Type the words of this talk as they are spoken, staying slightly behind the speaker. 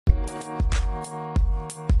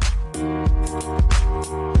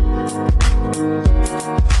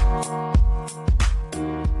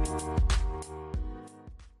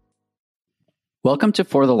Welcome to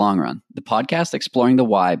For the Long Run, the podcast exploring the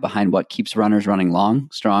why behind what keeps runners running long,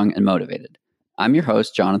 strong, and motivated. I'm your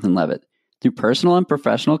host, Jonathan Levitt. Through personal and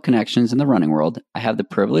professional connections in the running world, I have the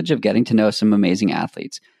privilege of getting to know some amazing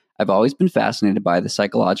athletes. I've always been fascinated by the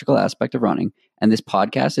psychological aspect of running, and this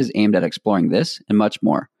podcast is aimed at exploring this and much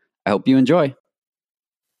more. I hope you enjoy.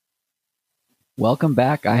 Welcome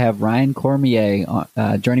back. I have Ryan Cormier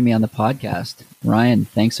joining me on the podcast. Ryan,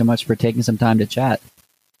 thanks so much for taking some time to chat.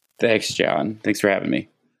 Thanks, John. Thanks for having me.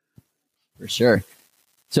 For sure.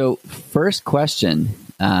 So, first question,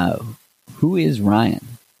 who is Ryan?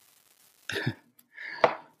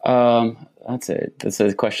 That's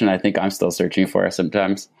a question I think I'm still searching for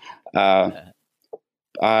sometimes. I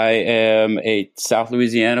am a South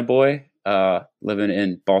Louisiana boy, living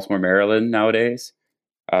in Baltimore, Maryland nowadays.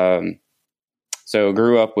 So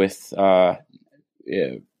grew up with, not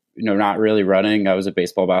really running. I was a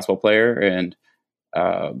baseball, basketball player, and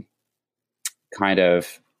kind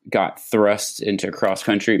of got thrust into cross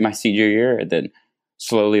country my senior year, and then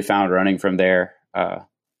slowly found running from there. And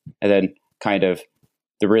then kind of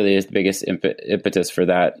the biggest impetus for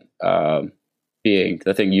that being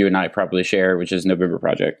the thing you and I probably share, which is November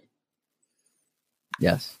Project.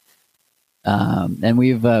 Yes. And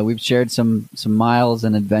we've shared some miles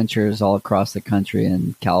and adventures all across the country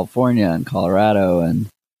in California and Colorado and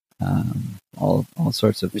all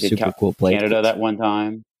sorts of super cool places. Canada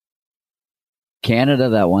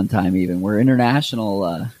that one time even. We're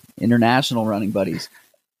international running buddies.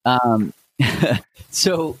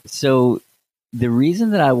 So the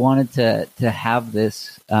reason that I wanted to have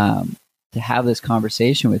this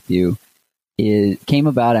conversation with you came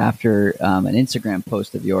about after an Instagram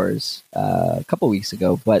post of yours a couple weeks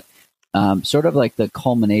ago, but sort of like the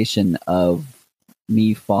culmination of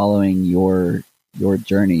me following your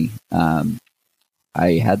journey.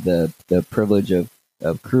 I had the privilege of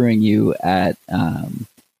crewing you at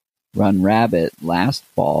Run Rabbit last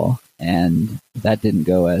fall, and that didn't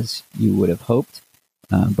go as you would have hoped,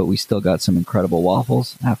 but we still got some incredible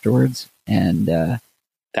waffles afterwards, and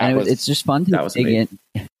it's just fun to dig in.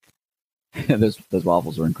 those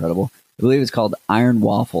waffles were incredible. I believe it's called Iron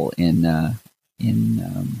Waffle in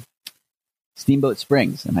Steamboat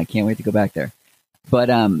Springs, and I can't wait to go back there. But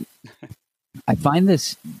I find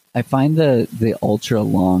the ultra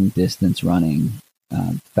long distance running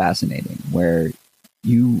fascinating, where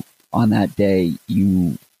you on that day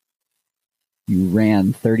you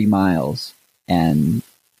ran 30 miles and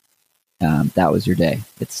that was your day.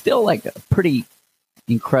 It's still like a pretty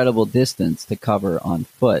incredible distance to cover on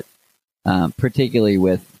foot, particularly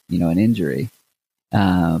with an injury,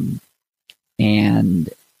 and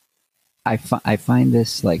I find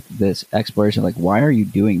this exploration, like, why are you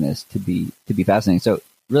doing this, to be fascinating. So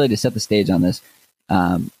really, to set the stage on this,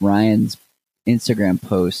 Ryan's Instagram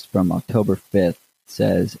post from October 5th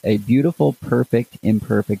says, "A beautiful, perfect,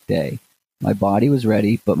 imperfect day. My body was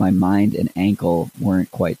ready, but my mind and ankle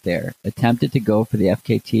weren't quite there. Attempted to go for the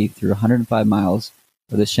FKT through 105 miles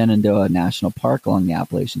of the Shenandoah National Park along the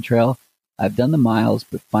Appalachian Trail. I've done the miles,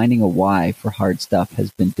 but finding a why for hard stuff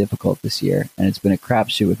has been difficult this year, and it's been a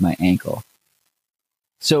crapshoot with my ankle."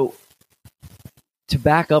 So, to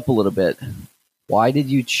back up a little bit, why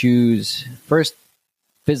did you choose, first,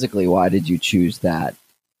 physically, why did you choose that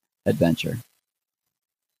adventure?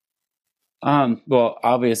 Well,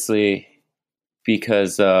 obviously,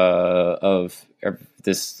 because of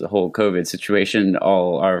this whole COVID situation,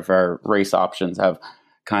 all of our race options have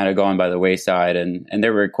kind of gone by the wayside, and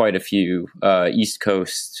there were quite a few East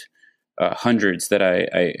Coast hundreds that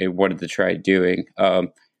I wanted to try doing.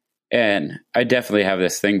 And I definitely have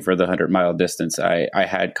this thing for the 100-mile distance. I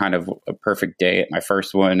had kind of a perfect day at my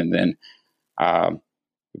first one, and then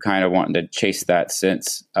kind of wanting to chase that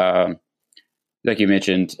since. Like you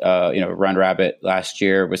mentioned, Run Rabbit last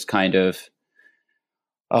year was kind of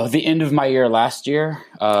the end of my year last year.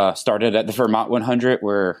 Started at the Vermont 100,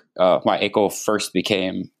 where my ankle first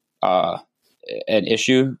became an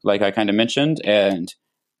issue, like I kind of mentioned. And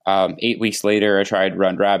 8 weeks later, I tried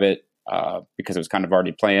Run Rabbit because it was kind of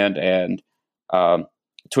already planned, and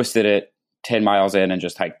twisted it 10 miles in and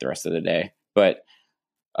just hiked the rest of the day. But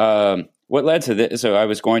what led to this? So I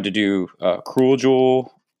was going to do Cruel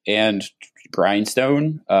Jewel and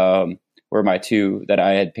Grindstone were my two that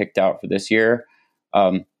I had picked out for this year.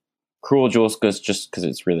 Cruel Jewels just because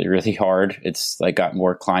it's really, really hard. It's like got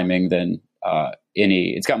more climbing than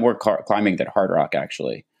it's got more climbing than Hard Rock,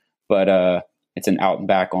 actually. But it's an out and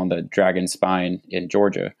back on the Dragon Spine in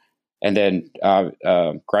Georgia. And then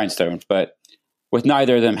Grindstone. But with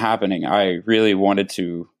neither of them happening, I really wanted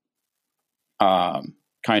to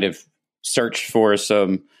kind of searched for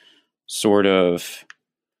some sort of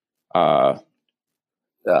uh,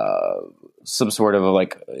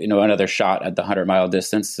 like, another shot at the 100-mile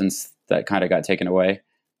distance, since that kind of got taken away.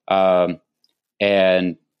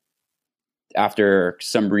 And after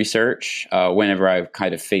some research, whenever I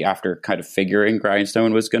after figuring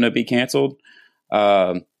Grindstone was going to be canceled,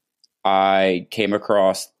 I came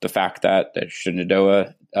across the fact that the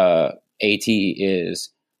Shenandoah AT is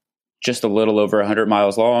just a little over 100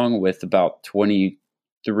 miles long, with about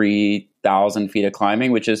 23,000 feet of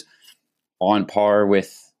climbing, which is on par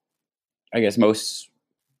with, I guess, most,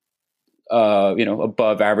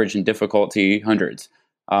 above average in difficulty hundreds.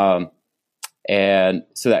 And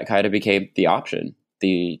so that kind of became the option.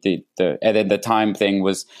 And then the time thing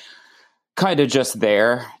was kind of just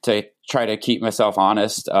there to try to keep myself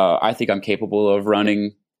honest. I think I'm capable of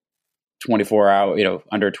running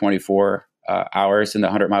under 24 hours in the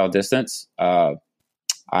 100-mile distance. I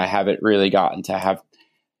haven't really gotten to have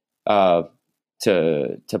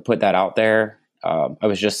to put that out there. I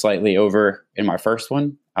was just slightly over in my first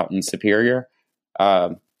one out in Superior.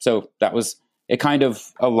 So it kind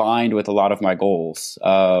of aligned with a lot of my goals.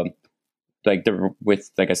 Like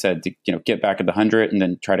I said, to, get back at the 100 and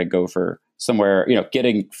then try to go for somewhere,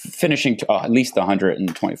 finishing to at least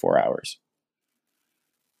 124 hours.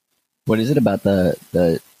 What is it about the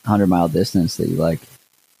 100-mile distance that you like?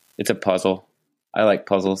 It's a puzzle. I like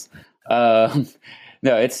puzzles. No,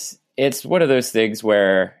 it's one of those things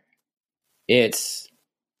where it's,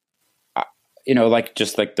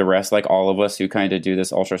 just like the rest, like all of us who kind of do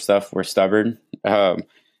this ultra stuff, we're stubborn. And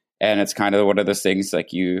it's kind of one of those things,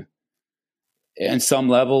 like in some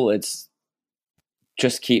level, it's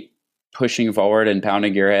just keep pushing forward and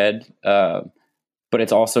pounding your head. But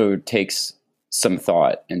it also takes some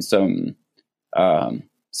thought and some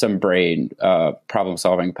brain problem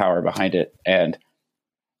solving power behind it. And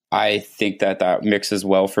I think that mixes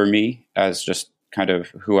well for me as just kind of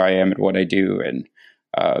who I am and what I do. And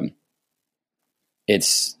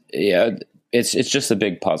it's just a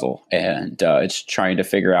big puzzle, and it's trying to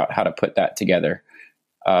figure out how to put that together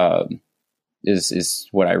is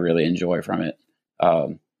what I really enjoy from it.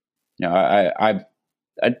 I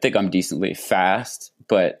think I'm decently fast,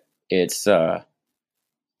 but it's I'm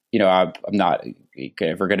not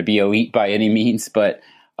ever going to be elite by any means, but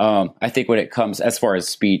I think when it comes as far as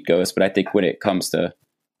speed goes, but I think when it comes to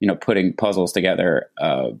putting puzzles together,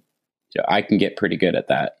 I can get pretty good at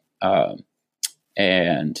that.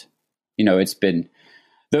 And it's been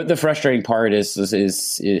the frustrating part is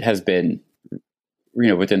it has been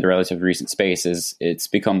within the relative recent space is it's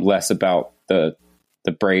become less about the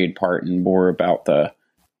braid part and more about the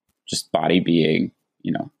just body being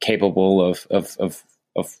capable of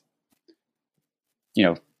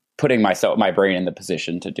putting my brain in the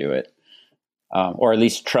position to do it, or at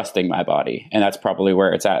least trusting my body. And that's probably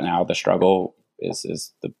where it's at now. The struggle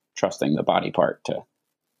is the trusting the body part to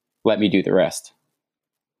let me do the rest.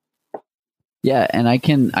 Yeah, and I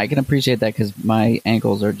can appreciate that because my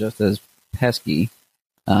ankles are just as pesky.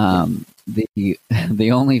 The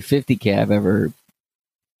only 50K I've ever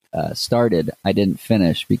started, I didn't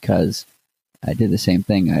finish because I did the same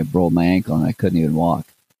thing. I rolled my ankle and I couldn't even walk.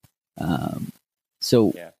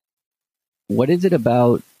 So, what is it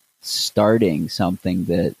about starting something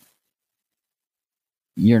that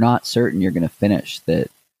you're not certain you're going to finish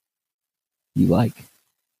that you like?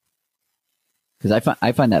 Because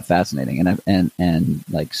I find that fascinating and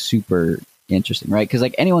like super interesting, right? Because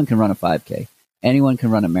like anyone can run a 5K, anyone can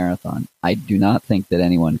run a marathon. I do not think that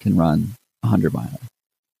anyone can run a 100-miler.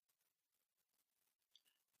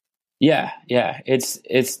 Yeah,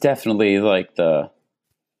 it's definitely like the,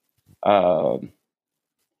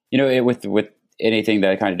 with anything that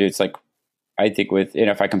I kind of do, it's like I think with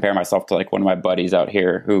if I compare myself to like one of my buddies out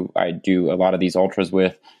here who I do a lot of these ultras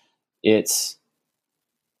with,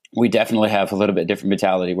 we definitely have a little bit different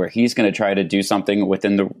mentality where he's going to try to do something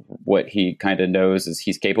within what he kind of knows is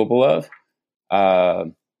he's capable of.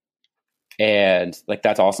 And like,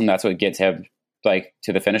 that's awesome. That's what gets him like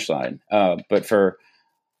to the finish line. But for,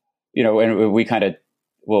 and we kind of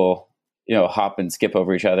will, hop and skip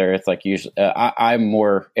over each other. It's like usually I'm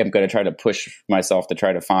going to try to push myself to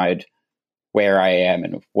try to find where I am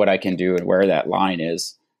and what I can do and where that line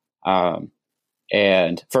is.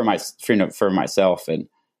 And for myself, and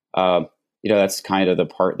that's kind of the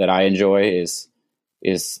part that I enjoy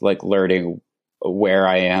is like learning where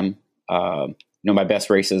I am. My best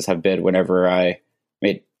races have been whenever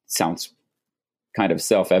it sounds kind of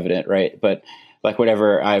self-evident, right? But like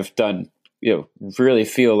whenever I've done, really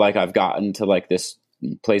feel like I've gotten to like this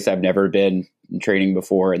place I've never been in training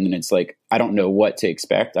before. And then it's like, I don't know what to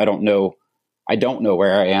expect. I don't know I don't know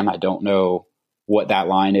where I am. I don't know what that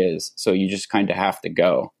line is. So you just kind of have to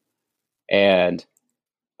go. And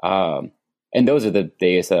those are the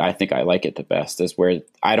days that I think I like it the best, is where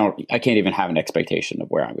I can't even have an expectation of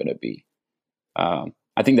where I'm going to be. I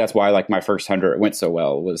think that's why like my first 100 went so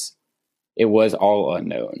well. It was all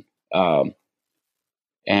unknown.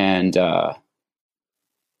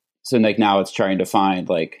 So like now it's trying to find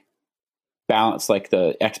like balance, like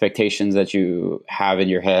the expectations that you have in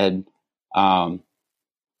your head, about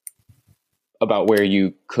where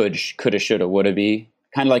you coulda, shoulda, woulda be,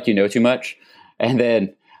 kind of like, too much. And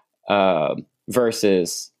then,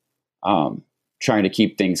 versus, trying to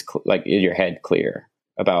keep things like in your head clear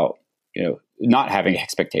about, not having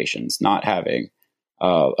expectations, not having,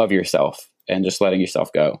 of yourself, and just letting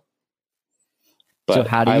yourself go. But so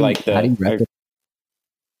how do you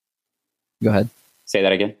go ahead. Say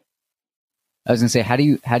that again. I was gonna say, how do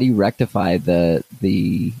you rectify the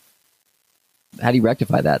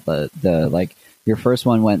like your first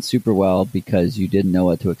one went super well because you didn't know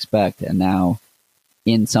what to expect, and now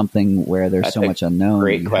in something where there's That's so much unknown,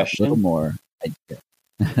 great question. A little more idea.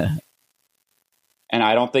 And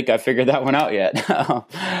I don't think I figured that one out yet.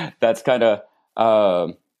 That's kind of,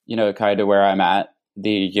 kind of where I'm at.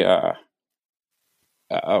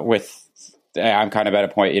 I'm kind of at a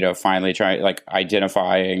point, finally trying, like,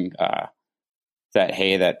 identifying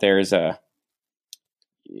that there's the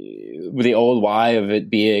old why of it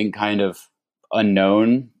being kind of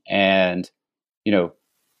unknown, and,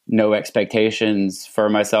 no expectations for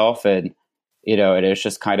myself. And, it is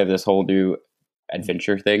just kind of this whole new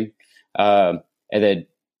adventure thing. And then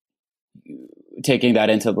taking that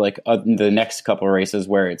into like the next couple of races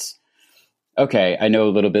where it's, okay, I know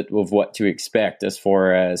a little bit of what to expect as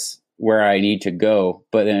far as where I need to go,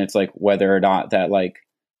 but then it's like whether or not that, like,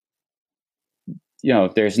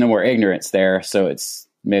 there's no more ignorance there. So it's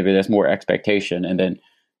maybe there's more expectation. And then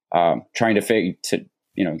trying to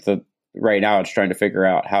right now it's trying to figure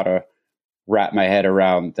out how to wrap my head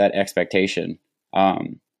around that expectation.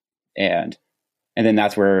 And then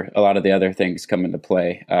that's where a lot of the other things come into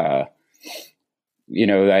play. I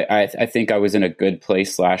think I was in a good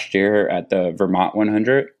place last year at the Vermont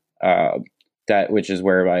 100, which is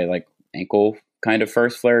where my like ankle kind of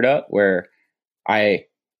first flared up, where I,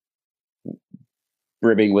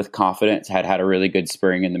 ribbing with confidence, had a really good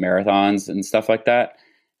spring in the marathons and stuff like that.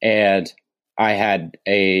 And I had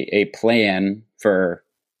a plan for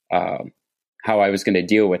how I was going to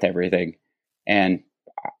deal with everything. And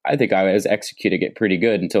I think I was executing it pretty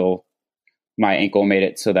good until my ankle made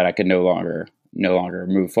it so that I could no longer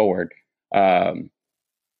move forward. And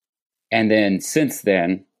then since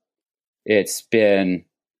then, it's been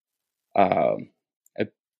a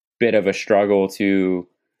bit of a struggle to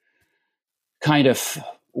kind of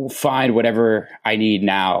find whatever I need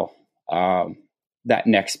now. That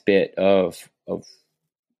next bit of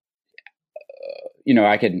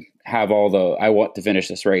I can have all the, I want to finish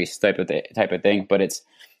this race type of thing, but it's,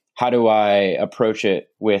 how do I approach it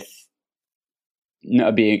with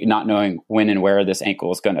not knowing when and where this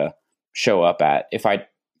ankle is going to show up at?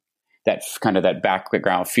 That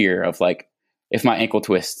background fear of like, if my ankle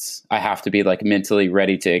twists, I have to be like mentally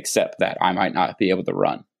ready to accept that I might not be able to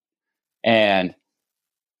run. And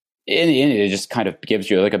in the end, it just kind of gives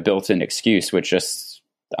you like a built-in excuse, which just,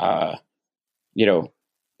 it's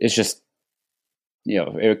just,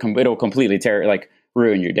 it'll completely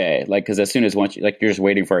ruin your day. Like, cause as soon as you're just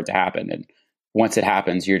waiting for it to happen. And once it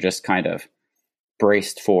happens, you're just kind of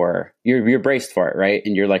braced for, you're braced for it. Right.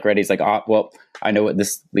 And you're like ready. It's like, oh, well, I know what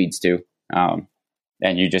this leads to. And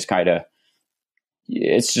you just kind of,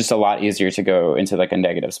 it's just a lot easier to go into like a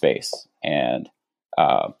negative space. And,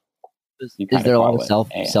 is there a lot of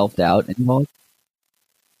self-doubt involved?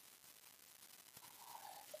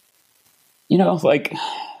 Like,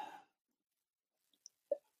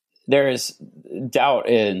 there is doubt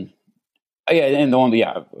in, and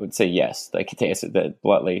I would say yes, like, to answer that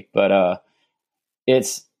bluntly, but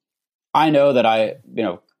I know that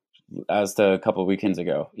as to a couple of weekends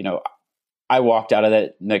ago, I walked out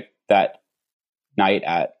of that night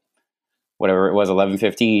at whatever it was,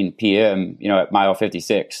 11:15 p.m., at mile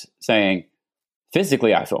 56, saying,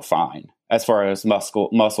 physically, I feel fine as far as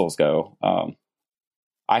muscles go.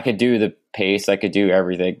 I could do the pace. I could do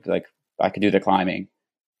everything. Like, I could do the climbing.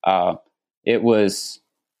 I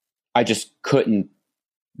just couldn't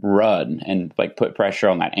run and like put pressure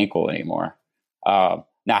on that ankle anymore. Now,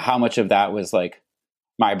 how much of that was like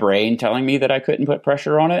my brain telling me that I couldn't put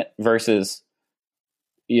pressure on it versus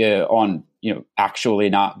actually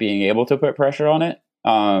not being able to put pressure on it.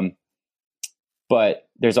 But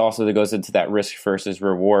there's also that goes into that risk versus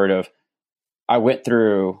reward of, I went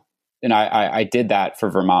through I did that for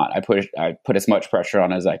Vermont. I put as much pressure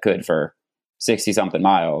on as I could for 60 something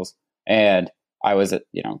miles. And I was, it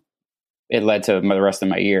led to the rest of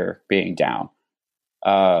my year being down.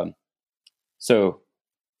 So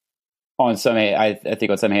on some, I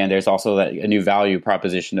think on some hand, there's also a new value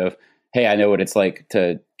proposition of, hey, I know what it's like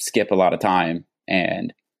to skip a lot of time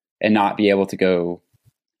and not be able to go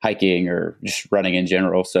hiking or just running in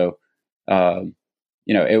general. So,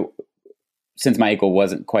 since my ankle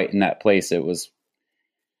wasn't quite in that place, it was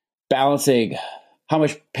balancing how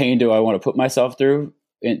much pain do I want to put myself through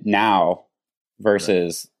now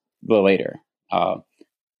versus the later.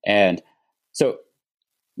 And so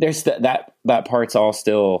there's that part's all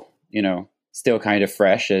still, still kind of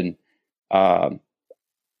fresh. And my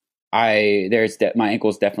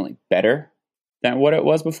ankle's definitely better than what it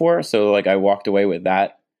was before. So like I walked away with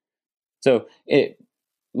that. So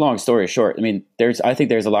long story short, I mean, I think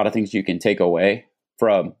there's a lot of things you can take away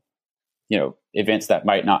from, events that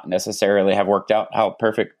might not necessarily have worked out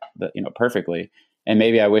perfectly. And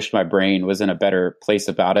maybe I wish my brain was in a better place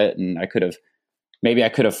about it, and I could have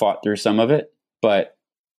fought through some of it. But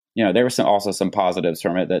there were also some positives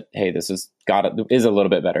from it that, hey, this is a little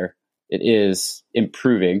bit better. It is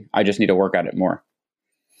improving. I just need to work at it more.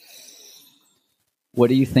 What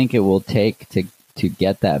do you think it will take to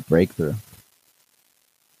get that breakthrough?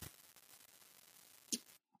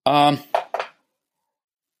 I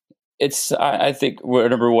think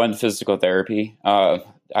number one, physical therapy. I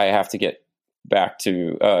have to get back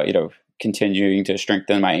to, continuing to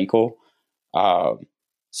strengthen my ankle,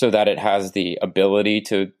 so that it has the ability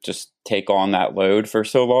to just take on that load for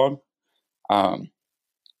so long.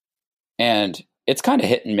 And it's kind of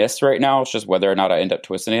hit and miss right now. It's just whether or not I end up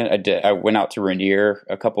twisting it. I went out to Rainier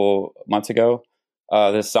a couple months ago,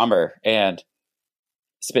 this summer, and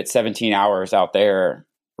spent 17 hours out there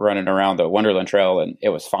running around the Wonderland Trail, and it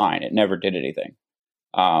was fine. It never did anything.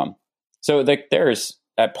 So there's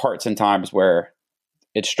at parts and times where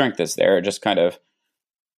its strength is there, just kind of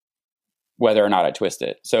whether or not I twist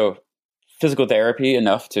it. So physical therapy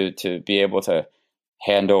enough to be able to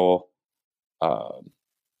handle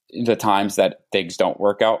the times that things don't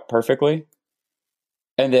work out perfectly.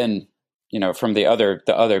 And then, from the other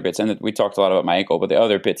bits, and we talked a lot about my ankle, but the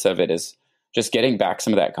other bits of it is just getting back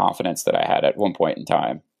some of that confidence that I had at one point in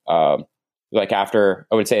time. Like after,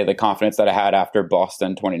 I would say the confidence that I had after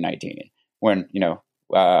Boston 2019, when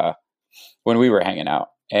we were hanging out,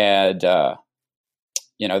 and there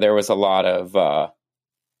was a lot of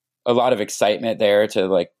excitement there to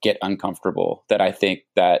like get uncomfortable. That I think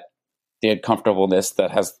that the uncomfortableness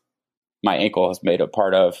that my ankle has made a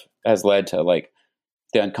part of has led to like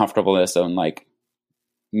the uncomfortableness and like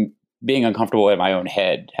being uncomfortable in my own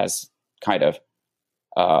head has kind of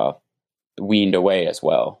weaned away as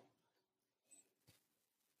well.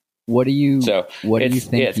 What do you think?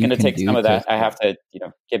 It's going to take some of that. I have to,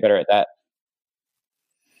 get better at that.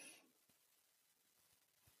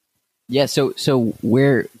 Yeah. So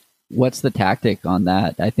what's the tactic on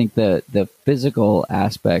that? I think the physical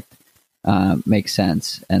aspect makes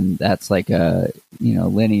sense, and that's like a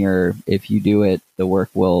linear. If you do it, the work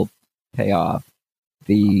will pay off.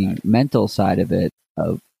 The mental side of it,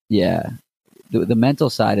 the mental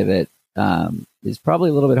side of it is probably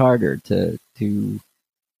a little bit harder to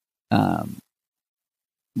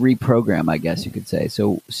reprogram, I guess you could say.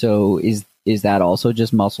 So is that also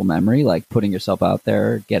just muscle memory, like putting yourself out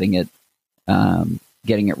there, getting it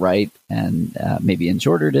right, and maybe in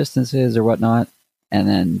shorter distances or whatnot, and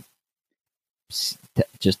then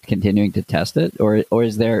just continuing to test it, or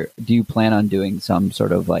do you plan on doing some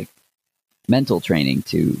sort of like mental training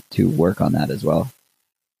to work on that as well?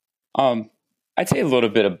 I'd say a little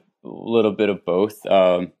bit of both.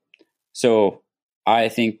 So I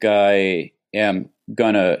think I am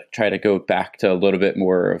gonna try to go back to a little bit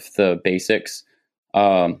more of the basics,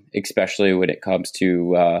 especially when it comes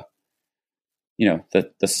to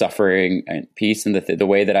the suffering and piece, and the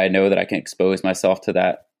way that I know that I can expose myself to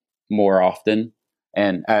that more often,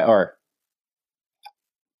 and or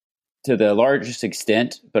to the largest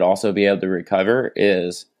extent, but also be able to recover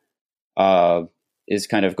is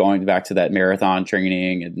kind of going back to that marathon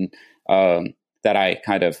training and that I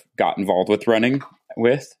kind of got involved with running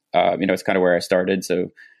with. It's kind of where I started.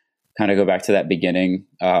 So kind of go back to that beginning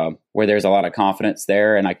where there's a lot of confidence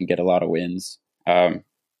there and I can get a lot of wins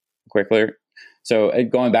quicker. So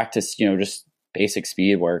going back to, just basic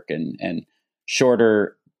speed work and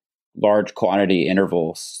shorter, large quantity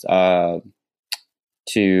intervals to,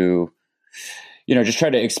 just try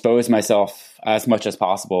to expose myself as much as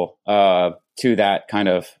possible to that kind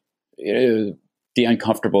of the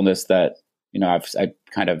uncomfortableness that, I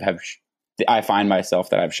kind of have I find myself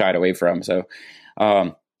that I've shied away from. So,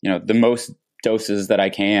 the most doses that I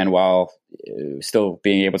can while still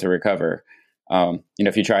being able to recover.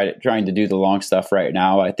 If you trying to do the long stuff right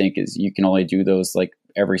now, I think is you can only do those like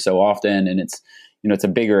every so often, and it's a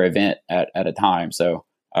bigger event at a time. So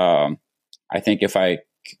I think if I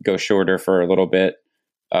go shorter for a little bit,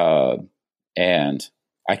 and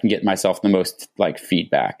I can get myself the most like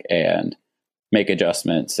feedback and make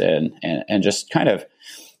adjustments and just kind of,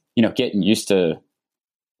 getting used to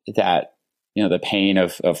that, the pain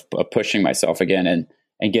of pushing myself again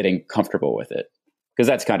and getting comfortable with it. Cause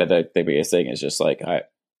that's kind of the biggest thing is just like,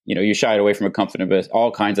 you shied away from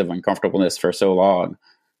all kinds of uncomfortableness for so long,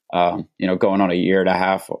 going on a year and a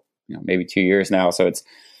half, maybe 2 years now. So it's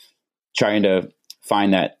trying to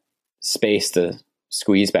find that space to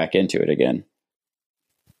squeeze back into it again.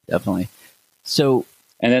 Definitely. So,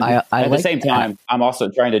 and then at the same time, I'm also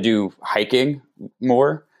trying to do hiking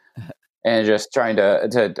more and just trying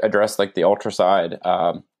to address like the ultra side.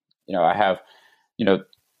 I have,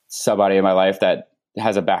 somebody in my life that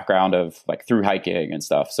has a background of like through hiking and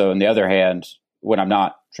stuff. So on the other hand, when I'm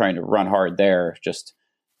not trying to run hard there, just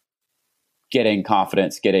getting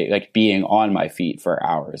confidence, being on my feet for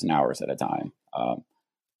hours and hours at a time.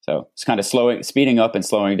 So it's kind of speeding up and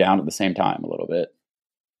slowing down at the same time a little bit.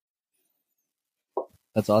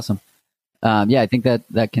 That's awesome. I think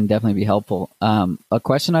that can definitely be helpful. A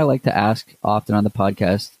question I like to ask often on the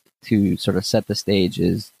podcast to sort of set the stage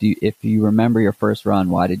is, if you remember your first run,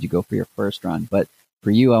 why did you go for your first run? But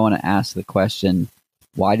for you, I want to ask the question,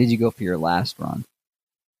 why did you go for your last run?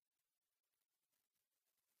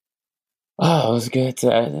 Oh, that's good.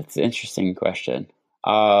 That's an interesting question.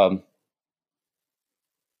 Yeah.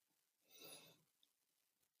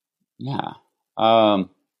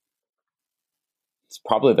 It's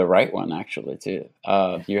probably the right one, actually, too.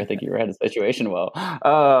 I think you read the situation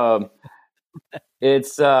well.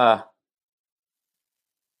 It's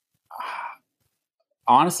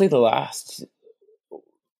honestly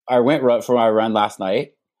I went for my run last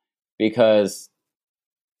night because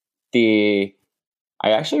I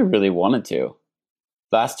actually really wanted to.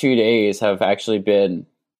 Last 2 days have actually been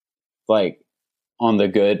like on the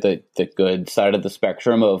good side of the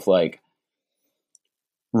spectrum of like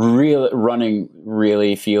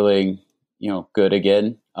really feeling, good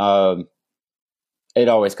again. It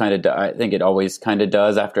always I think it always kind of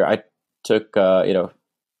does after I took,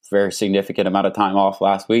 very significant amount of time off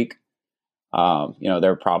last week.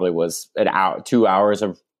 There probably was 2 hours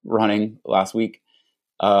of running last week.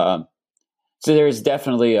 So there's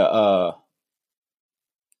definitely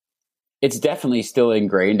it's definitely still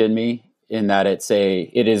ingrained in me in that it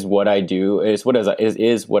is what I do. It is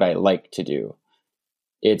what I like to do.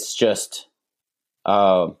 It's just,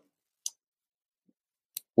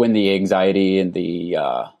 when the anxiety and the,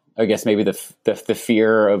 I guess maybe the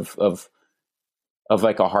fear of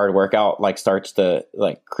like a hard workout, like starts to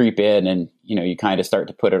like creep in and, you kind of start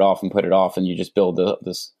to put it off and you just build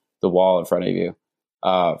the wall in front of you,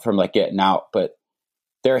 from like getting out. But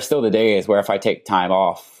there are still the days where if I take time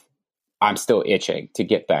off, I'm still itching to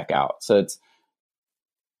get back out. So it's,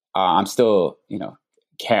 I'm still,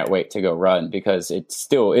 can't wait to go run because it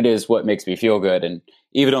is what makes me feel good. And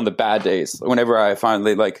even on the bad days, whenever I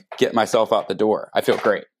finally like get myself out the door, I feel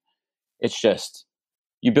great. It's just,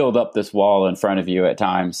 you build up this wall in front of you at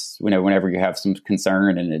times, whenever you have some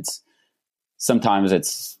concern, and sometimes it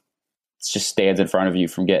just stands in front of you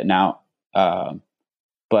from getting out.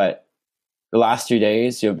 But the last 2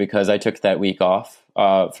 days, because I took that week off,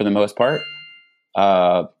 for the most part,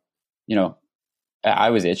 I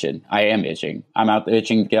was itching. I am itching. I'm out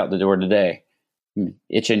itching to get out the door today. I'm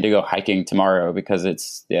itching to go hiking tomorrow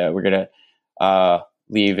because we're going to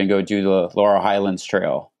leave and go do the Laurel Highlands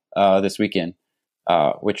Trail this weekend,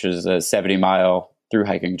 which is a 70-mile through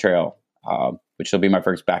hiking trail, which will be my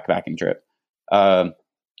first backpacking trip.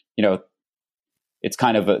 It's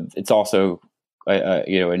kind of it's also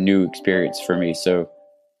a new experience for me. So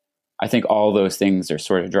I think all those things are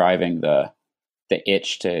sort of driving the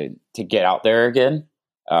itch to get out there again.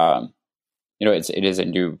 It is a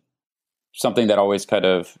new, something that always kind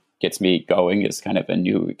of gets me going is kind of a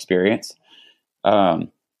new experience.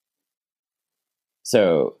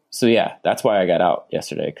 So yeah, that's why I got out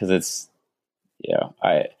yesterday. Cause it's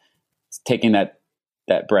taking that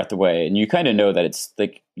breath away, and you kind of know that it's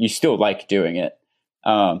like, you still like doing it.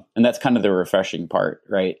 And that's kind of the refreshing part,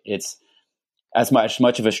 right? It's, as much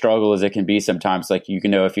of a struggle as it can be sometimes, like, you can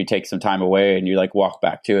know if you take some time away and you like walk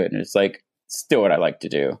back to it, and it's like still what I like to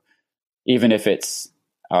do, even if it's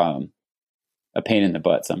a pain in the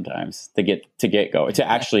butt sometimes to get going, to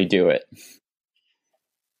actually do it.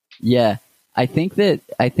 Yeah. I think that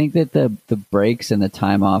the breaks and the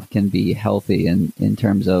time off can be healthy in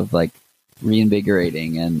terms of like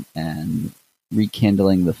reinvigorating and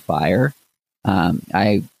rekindling the fire.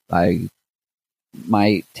 I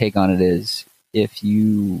my take on it is if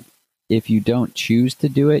you don't choose to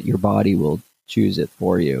do it, your body will choose it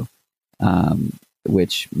for you,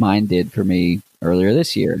 which mine did for me earlier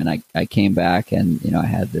this year. And I came back and, I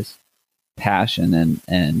had this passion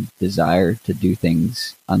and desire to do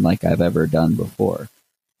things unlike I've ever done before.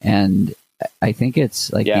 And I think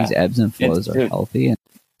it's like these ebbs and flows are healthy.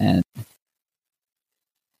 And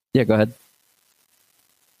yeah, go ahead.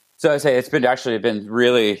 So I say it's been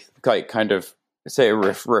really like kind of say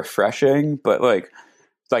refreshing, but like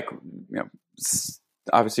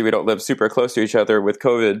obviously we don't live super close to each other with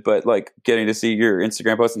COVID, but like getting to see your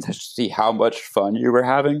Instagram posts and to see how much fun you were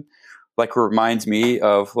having, like reminds me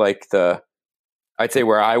of like I'd say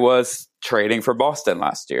where I was training for Boston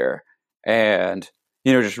last year, and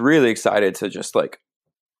just really excited to just like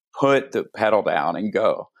put the pedal down and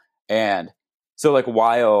go. And so like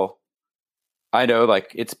while I know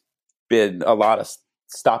like it's been a lot of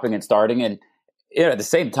stopping and starting, and at the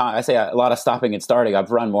same time, I say a lot of stopping and starting.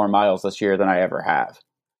 I've run more miles this year than I ever have.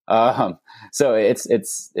 So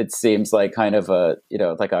it seems like kind of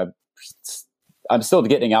like I'm still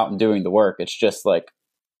getting out and doing the work. It's just like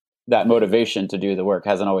that motivation to do the work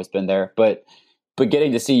hasn't always been there, but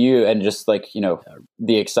getting to see you and just like,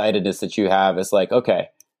 the excitedness that you have is like, okay,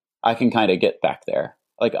 I can kind of get back there.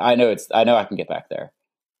 Like, I know I can get back there.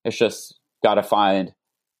 It's just got to find,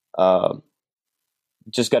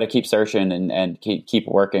 just got to keep searching and keep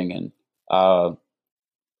working and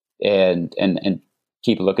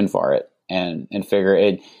keep looking for it and figure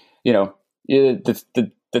it,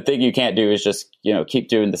 the thing you can't do is just, keep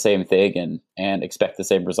doing the same thing and expect the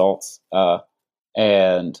same results.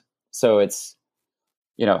 And so it's,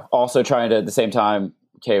 also trying to at the same time,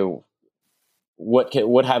 okay,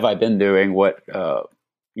 what have I been doing? What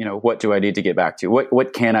do I need to get back to?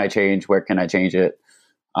 What can I change? Where can I change it?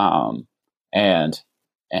 And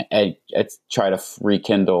try to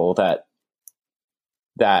rekindle that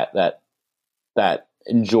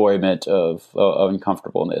enjoyment of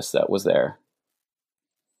uncomfortableness that was there.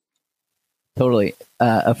 Totally.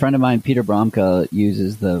 A friend of mine, Peter Bromka,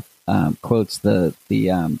 uses quotes the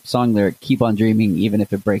song lyric "Keep on dreaming, even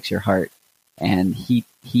if it breaks your heart," and he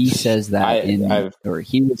says that he was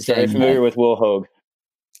very familiar with Will Hogue.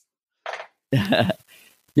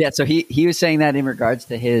 Yeah, so he was saying that in regards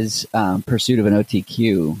to his pursuit of an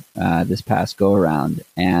OTQ this past go around,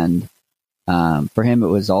 and for him it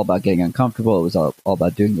was all about getting uncomfortable. It was all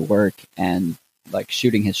about doing the work and like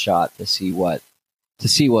shooting his shot to see what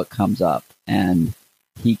comes up. And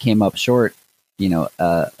he came up short,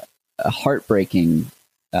 a heartbreaking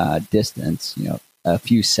distance, a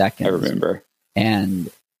few seconds. I remember. And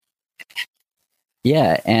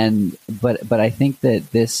yeah, but I think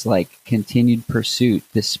that this like continued pursuit,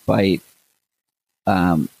 despite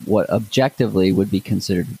what objectively would be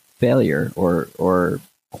considered failure or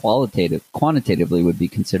quantitatively would be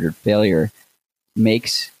considered failure,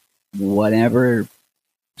 makes whatever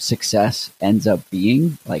success ends up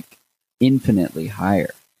being like infinitely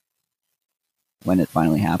higher when it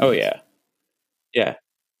finally happens. Oh yeah.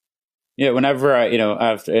 Whenever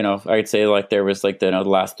I'd say like there was like the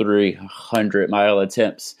last 300-mile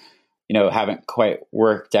attempts, haven't quite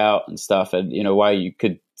worked out and stuff, and why you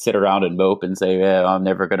could sit around and mope and say, yeah, I'm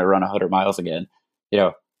never going to run 100 miles again.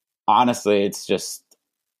 Honestly, it's just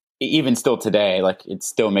even still today, like it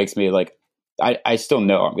still makes me like I still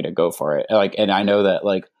know I'm going to go for it. Like, and I know that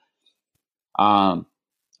like I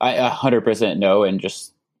 100% know, and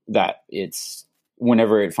just that it's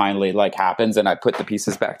whenever it finally like happens and I put the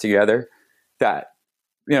pieces back together, that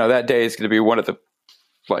that day is going to be one of the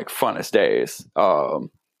like funnest days,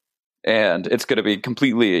 and it's going to be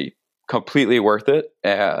completely worth it.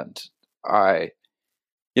 And I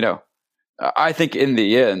think in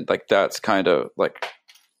the end, like that's kind of like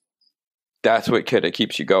that's what kind of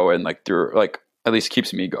keeps you going, like through, like at least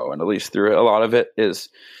keeps me going, at least through a lot of it is,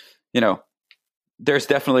 there's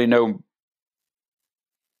definitely no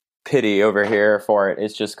pity over here for it.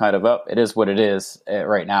 It's just kind of it is what it is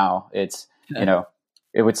right now. It's, it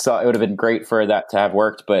would have been great for that to have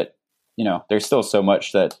worked, but there's still so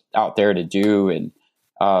much that out there to do and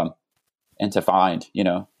to find,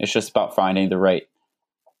 it's just about finding that right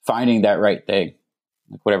thing,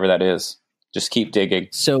 like whatever that is. Just keep digging.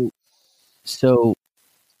 So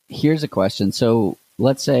here's a question. So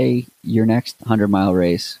let's say your next 100-mile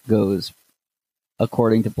race goes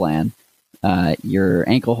according to plan. Your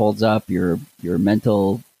ankle holds up, your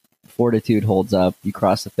mental fortitude holds up, you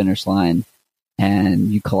cross the finish line,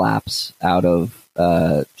 and you collapse out of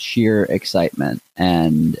sheer excitement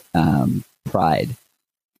and pride.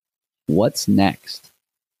 What's next?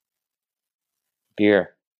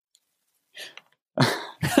 Beer.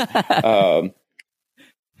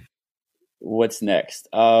 What's next?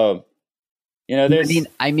 There's.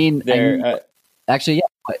 Actually, yeah.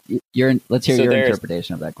 Let's hear your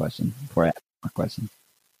interpretation of that question before I ask my question.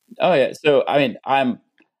 Oh yeah. So I mean,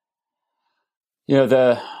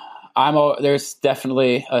 there's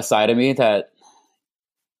definitely a side of me that.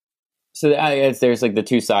 So I guess there's like the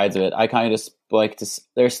two sides of it. I kind of just like to.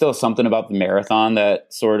 There's still something about the marathon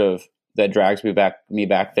that drags me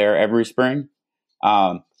back there every spring.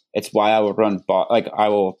 It's why I would run. I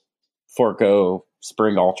will forego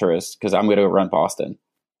spring ultras because I'm going to run Boston.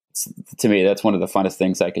 To me, that's one of the funnest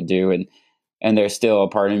things I could do, and there's still a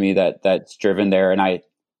part of me that's driven there. And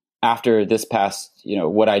after this past,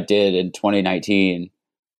 what I did in 2019,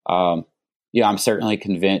 I'm certainly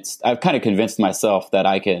convinced. I've kind of convinced myself that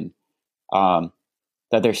I can.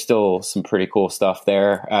 That there's still some pretty cool stuff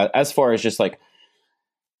there as far as just like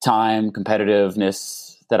time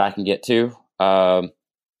competitiveness that I can get to. So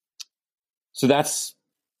that's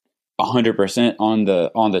 100% on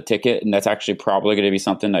the ticket, and that's actually probably going to be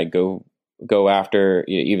something I go after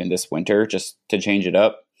even this winter just to change it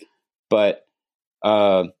up. But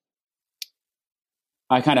I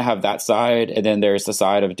kind of have that side, and then there's the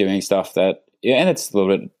side of doing stuff and it's a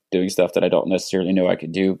little bit doing stuff that I don't necessarily know I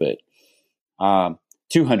could do, but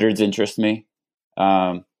 200s interest me.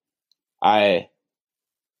 I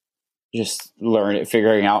just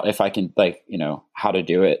figuring out if I can how to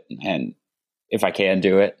do it, and if I can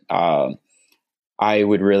do it. I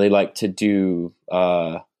would really like to do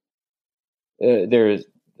there's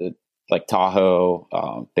like Tahoe,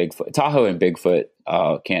 Tahoe and Bigfoot,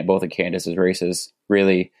 both of Candace's races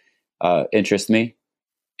really interest me,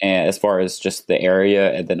 and as far as just the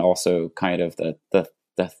area, and then also kind of the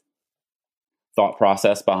thought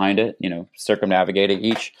process behind it, circumnavigating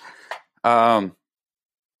each.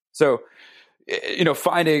 So,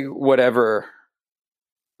 finding whatever,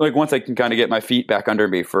 like once I can kind of get my feet back under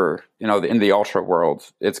me for, in the ultra world,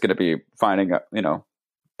 it's going to be finding,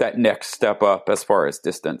 that next step up as far as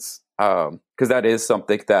distance. Cause that is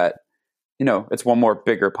something that, it's one more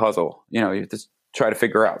bigger puzzle. You just try to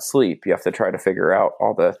figure out sleep. You have to try to figure out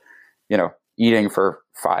all the, eating for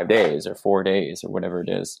 5 days or 4 days or whatever it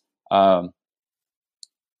is.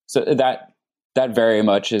 So that very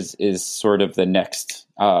much is sort of the next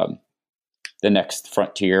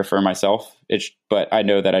frontier for myself. But I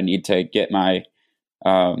know that I need to get my,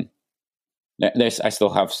 I still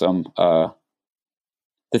have some, the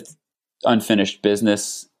unfinished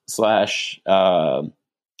business /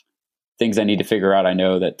 things I need to figure out. I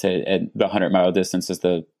know that the 100-mile distance is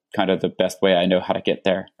the kind of the best way I know how to get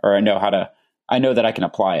there, or I know that I can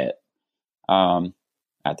apply it,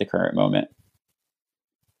 at the current moment.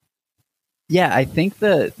 Yeah, I think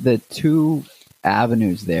the two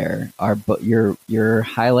avenues there are, but you're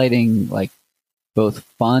highlighting like both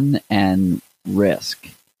fun and risk,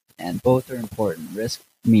 and both are important. Risk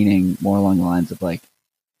meaning more along the lines of like,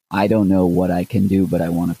 I don't know what I can do, but I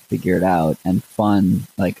want to figure it out. And fun,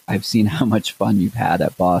 like I've seen how much fun you've had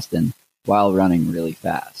at Boston while running really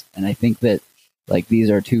fast. And I think that like these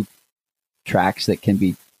are two tracks that can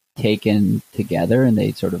be taken together and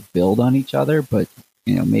they sort of build on each other, but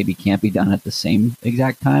maybe can't be done at the same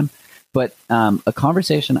exact time. But a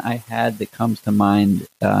conversation I had that comes to mind,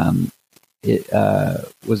 was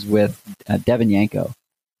with Devin Yanko,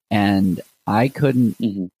 and I couldn't.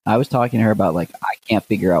 Mm-hmm. I was talking to her about like I can't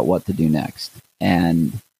figure out what to do next,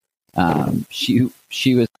 and she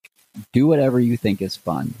was do whatever you think is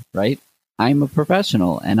fun, right? I'm a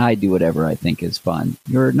professional and I do whatever I think is fun.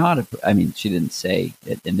 You're not I mean, she didn't say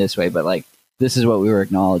it in this way, but like this is what we were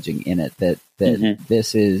acknowledging in it, that mm-hmm.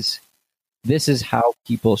 this is how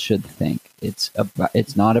people should think. It's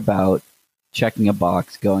not about checking a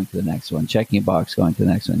box, going to the next one, checking a box, going to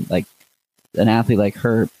the next one. Like an athlete like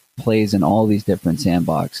her plays in all these different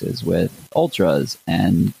sandboxes with ultras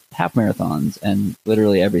and half marathons and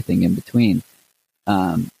literally everything in between.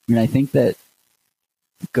 And I think that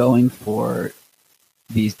going for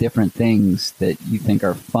these different things that you think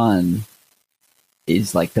are fun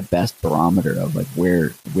is like the best barometer of like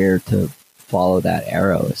where to follow that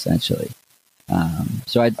arrow, essentially.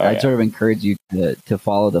 So I'd sort of encourage you to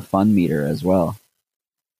follow the fun meter as well.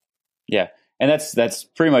 Yeah. And that's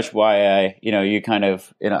pretty much why you kind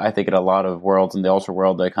of, I think in a lot of worlds in the ultra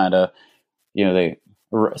world, they kind of, they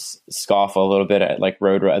scoff a little bit at like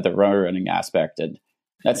the road running aspect. And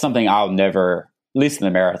that's something I'll never, at least in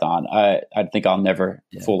the marathon, I think I'll never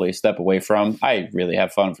fully step away from. I really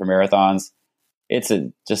have fun for marathons. it's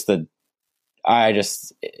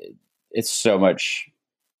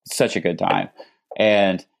such a good time.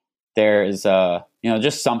 And there's,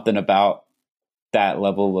 just something about that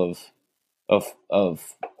level of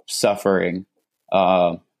suffering,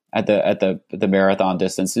 at the marathon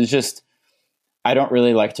distance. It's just, I don't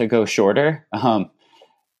really like to go shorter. Like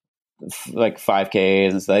 5Ks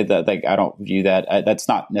and stuff like that. Like, I don't view that. That's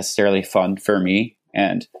not necessarily fun for me.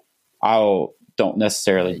 And don't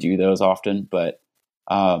necessarily do those often, but,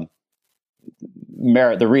 the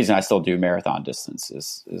reason I still do marathon distance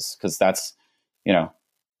is because that's,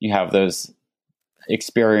 you have those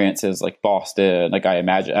experiences like Boston. Like, I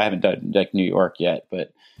imagine, I haven't done like New York yet,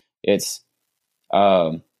 but it's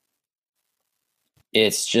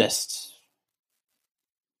just,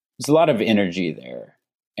 there's a lot of energy there,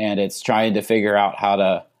 and it's trying to figure out how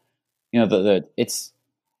to, it's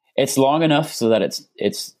long enough so that it's,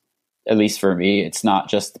 at least for me, it's not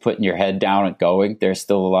just putting your head down and going. There's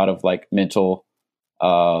still a lot of like mental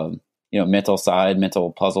puzzle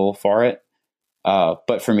for it.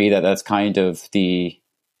 But for me, that's kind of the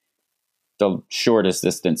shortest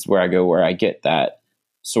distance where I get that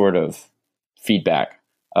sort of feedback,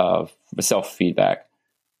 of self feedback.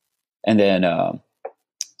 And then, and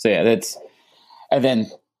then,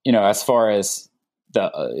 as far as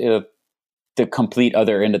the complete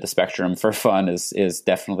other end of the spectrum for fun is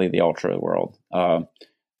definitely the ultra world. And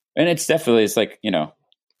it's like,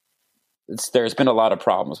 there's been a lot of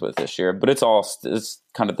problems with this year, but it's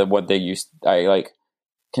kind of what they used. I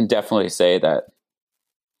can definitely say that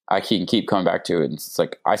I can keep coming back to it. And it's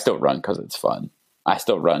like, I still run because it's fun. I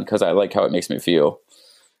still run because I like how it makes me feel.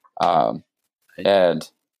 And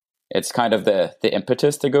it's kind of the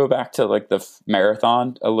impetus to go back to like the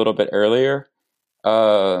marathon a little bit earlier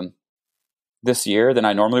this year than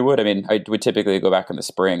I normally would. I mean, I would typically go back in the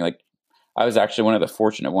spring. Like, I was actually one of the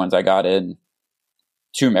fortunate ones. I got in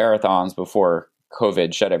 2 marathons before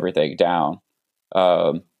COVID shut everything down.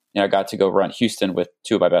 I got to go run Houston with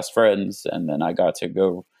 2 of my best friends, and then I got to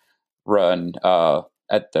go run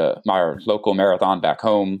at my local marathon back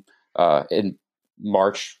home in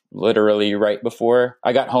March, literally right before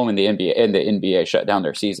I got home. In the NBA shut down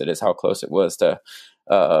their season, is how close it was to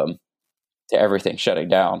everything shutting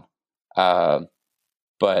down. But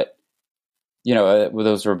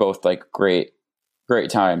those were both like great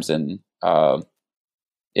times, and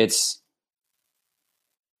it's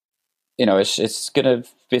gonna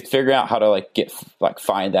be figuring out how to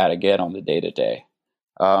find that again on the day to day.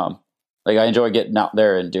 Like, I enjoy getting out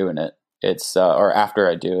there and doing it. It's or after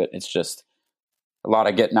I do it, it's just a lot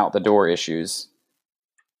of getting out the door issues.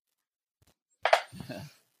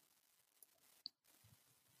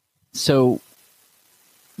 So,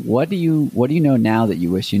 what do you know now that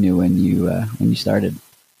you wish you knew when you started?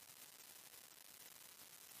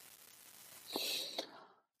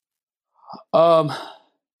 I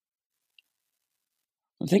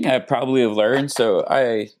think I probably have learned. So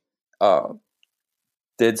I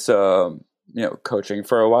did some coaching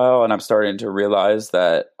for a while, and I'm starting to realize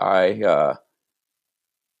that I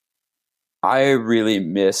really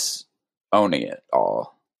miss owning it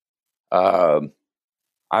all.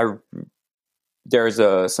 There's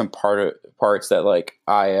some parts that like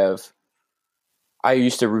I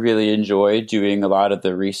used to really enjoy doing a lot of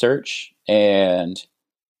the research and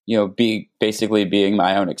basically being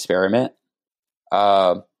my own experiment.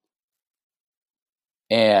 And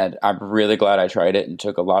I'm really glad I tried it and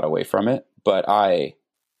took a lot away from it. But I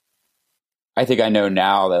think I know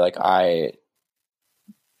now that like I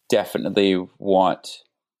definitely want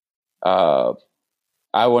I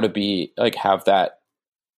want to be like have that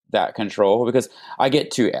control, because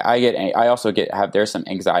there's some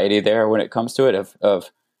anxiety there when it comes to it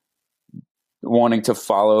of wanting to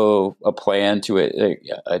follow a plan to a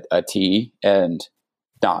T, and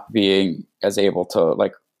not being as able to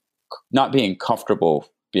like not being comfortable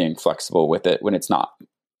being flexible with it when it's not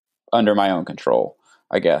under my own control,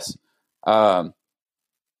 I guess. So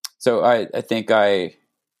I think I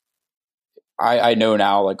know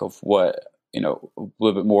now like of what, a little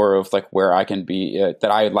bit more of like where I can be,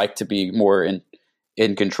 that I would like to be more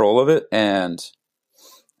in control of it. And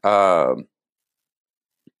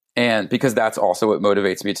because that's also what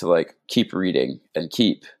motivates me to like keep reading and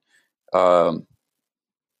keep,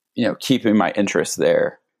 keeping my interest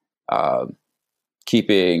there,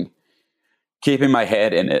 keeping my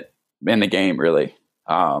head in the game, really,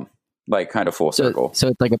 like kind of full circle. So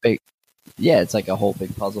it's like it's like a whole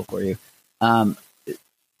big puzzle for you.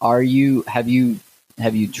 Have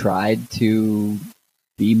you tried to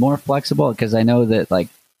be more flexible? Because I know that like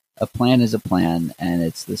a plan is a plan and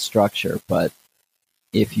it's the structure, but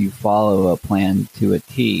if you follow a plan to a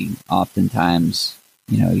T, oftentimes,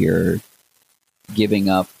 you're giving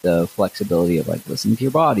up the flexibility of like listening to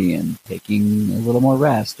your body and taking a little more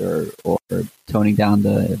rest or toning down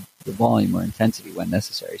the volume or intensity when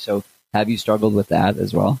necessary. So have you struggled with that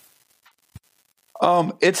as well?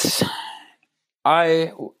 It's,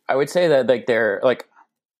 I would say that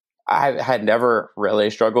I had never really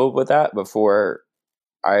struggled with that before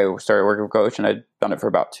I started working with Coach, and I'd done it for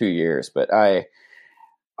about 2 years, but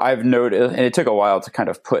I've noticed, and it took a while to kind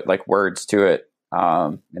of put like words to it.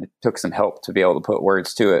 And it took some help to be able to put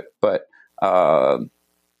words to it, but I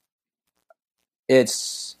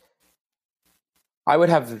would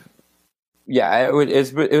have, yeah,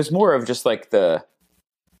 it was more of just like I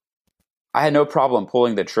had no problem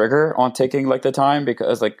pulling the trigger on taking like the time,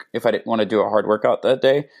 because like if I didn't want to do a hard workout that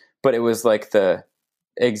day, but it was like the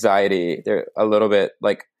anxiety there a little bit,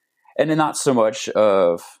 like, and then not so much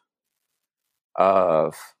of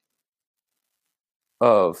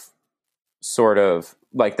sort of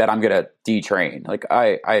like that I'm gonna detrain. Like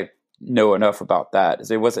I know enough about that.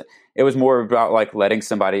 It was more about like letting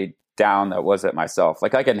somebody down that wasn't myself.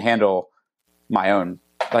 Like I can handle my own,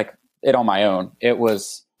 like it on my own. It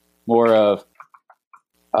was more of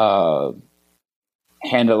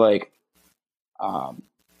handle like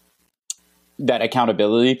that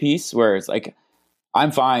accountability piece, where it's like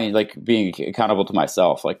I'm fine like being accountable to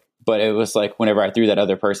myself, like, but it was like whenever I threw that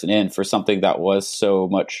other person in for something that was so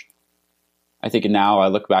much, I think now I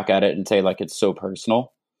look back at it and say like it's so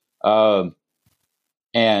personal, and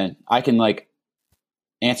I can like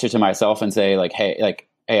answer to myself and say like, hey,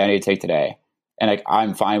 I need to take today, and like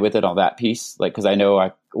I'm fine with it on that piece, like because I know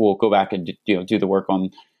I will go back and do the work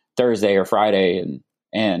on Thursday or Friday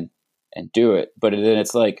and do it. But then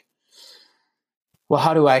it's like, well,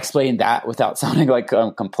 how do I explain that without sounding like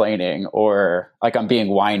I'm complaining or like I'm being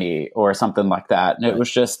whiny or something like that? And it was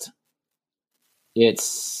just, it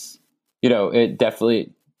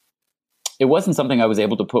definitely, it wasn't something I was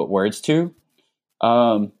able to put words to,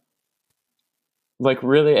 like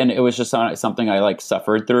really. And it was just something I like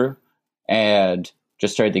suffered through and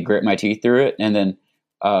just tried to grit my teeth through it. And then,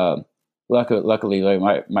 luckily,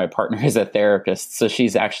 like my partner is a therapist, so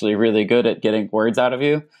she's actually really good at getting words out of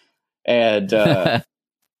you. And, that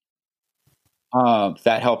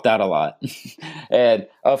helped out a lot. And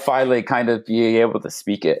finally kind of being able to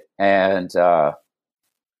speak it and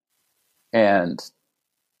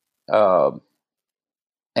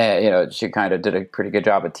she kind of did a pretty good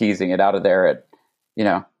job of teasing it out of there. And,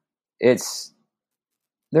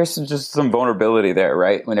 there's just some vulnerability there,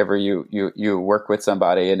 right? Whenever you work with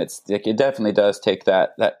somebody, and it's like, it definitely does take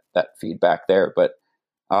that feedback there. But,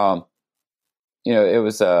 it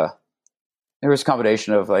was there was a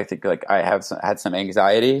combination of I think like I had some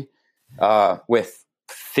anxiety with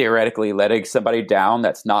theoretically letting somebody down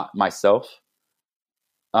that's not myself,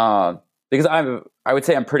 because I would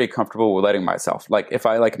say I'm pretty comfortable with letting myself, like if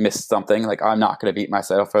I like miss something, like I'm not going to beat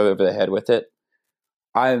myself over the head with it.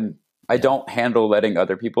 I don't handle letting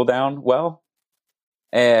other people down well,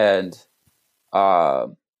 and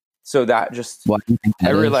so that just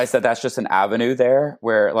I realized that that's just an avenue there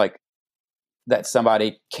where like that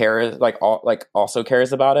somebody cares, like also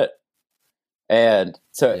cares about it. And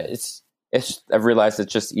so it's I've realized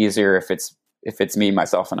it's just easier if it's me,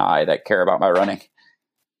 myself, and I that care about my running.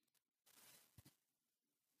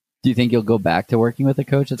 Do you think you'll go back to working with a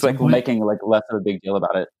coach at some point? Making like less of a big deal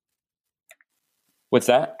about it. What's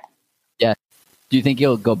that? Yeah. Do you think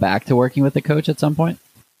you'll go back to working with a coach at some point?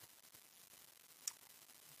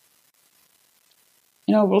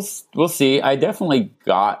 We'll see. I definitely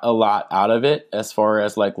got a lot out of it as far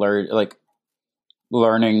as like learning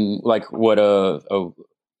like what a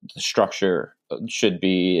structure should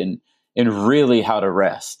be and really how to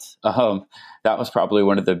rest. That was probably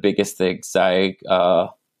one of the biggest things I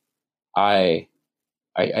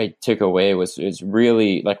took away was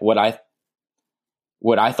really like what I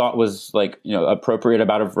thought was like appropriate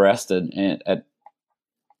amount of rest and at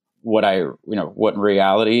what what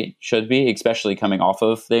reality should be, especially coming off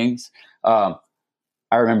of things. I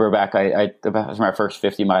remember back, it was my first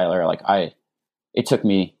 50 miler. Like it took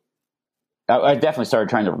me, I definitely started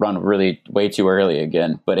trying to run really way too early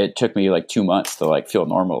again, but it took me like 2 months to like feel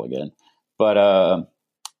normal again. But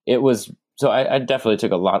it was, so I definitely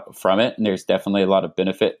took a lot from it, and there's definitely a lot of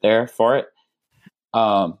benefit there for it.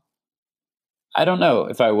 I don't know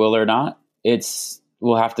if I will or not.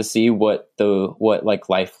 We'll have to see what like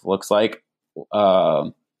life looks like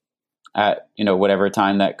at whatever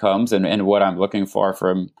time that comes, and what I'm looking for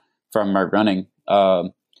from my running.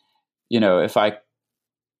 If I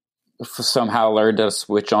somehow learned to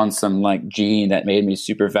switch on some like gene that made me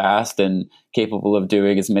super fast and capable of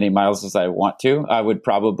doing as many miles as I want to, I would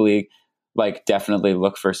probably like definitely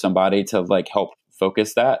look for somebody to like help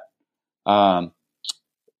focus that. But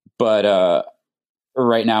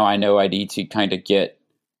right now I know I need to kind of get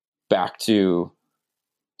back to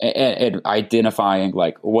and identifying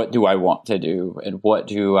like, what do I want to do and what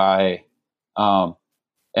do I, and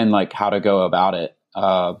like how to go about it.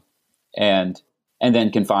 And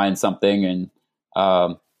then can find something and,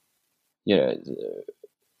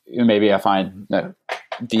 maybe I find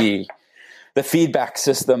the feedback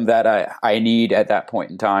system that I need at that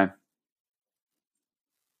point in time.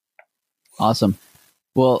 Awesome.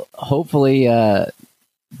 Well, hopefully, the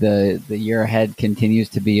year ahead continues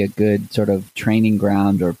to be a good sort of training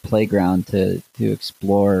ground or playground to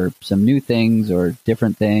explore some new things or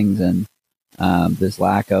different things. And this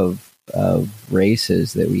lack of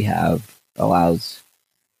races that we have allows,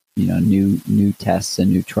 new tests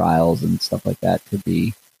and new trials and stuff like that to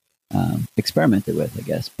be experimented with, I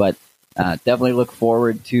guess. But definitely look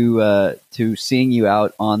forward to seeing you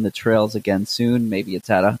out on the trails again soon. Maybe it's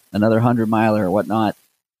at another 100-miler or whatnot.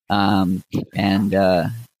 And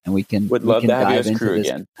we can love to have you as crew this.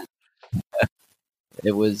 again.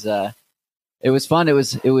 It was fun. It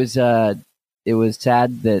was sad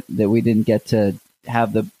that we didn't get to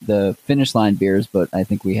have the finish line beers, but I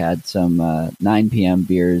think we had some 9 p.m.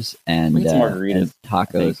 beers and some margaritas, and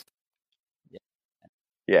tacos.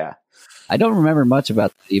 Yeah. I don't remember much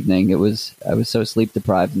about the evening. I was so sleep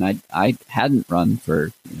deprived, and I hadn't run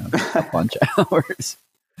for a bunch of hours.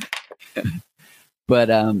 But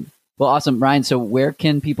well, awesome, Ryan. So where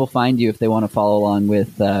can people find you if they want to follow along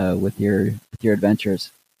with your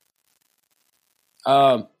adventures?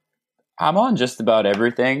 I'm on just about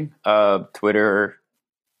everything: Twitter,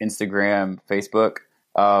 Instagram, Facebook.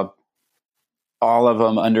 All of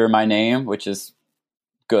them under my name, which is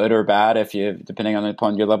good or bad depending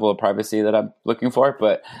upon your level of privacy that I'm looking for.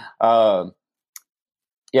 But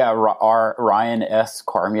Ryan S.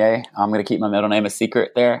 Cormier. I'm going to keep my middle name a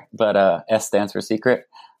secret there, but S stands for secret.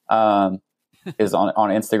 Is on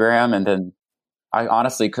Instagram, and then I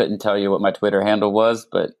honestly couldn't tell you what my Twitter handle was,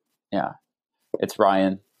 but yeah, it's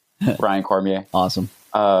Ryan Cormier. Awesome.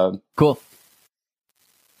 Cool.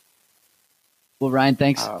 Well, Ryan,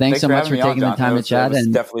 thanks so much for taking the time to chat.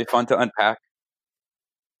 And definitely fun to unpack.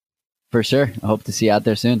 For sure. I hope to see you out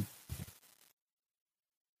there soon.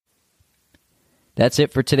 That's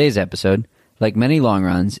it for today's episode. Like many long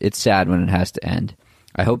runs, it's sad when it has to end.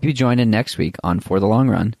 I hope you join in next week on For the Long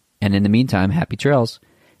Run. And in the meantime, happy trails.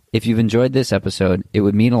 If you've enjoyed this episode, it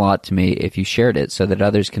would mean a lot to me if you shared it so that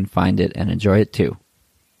others can find it and enjoy it too.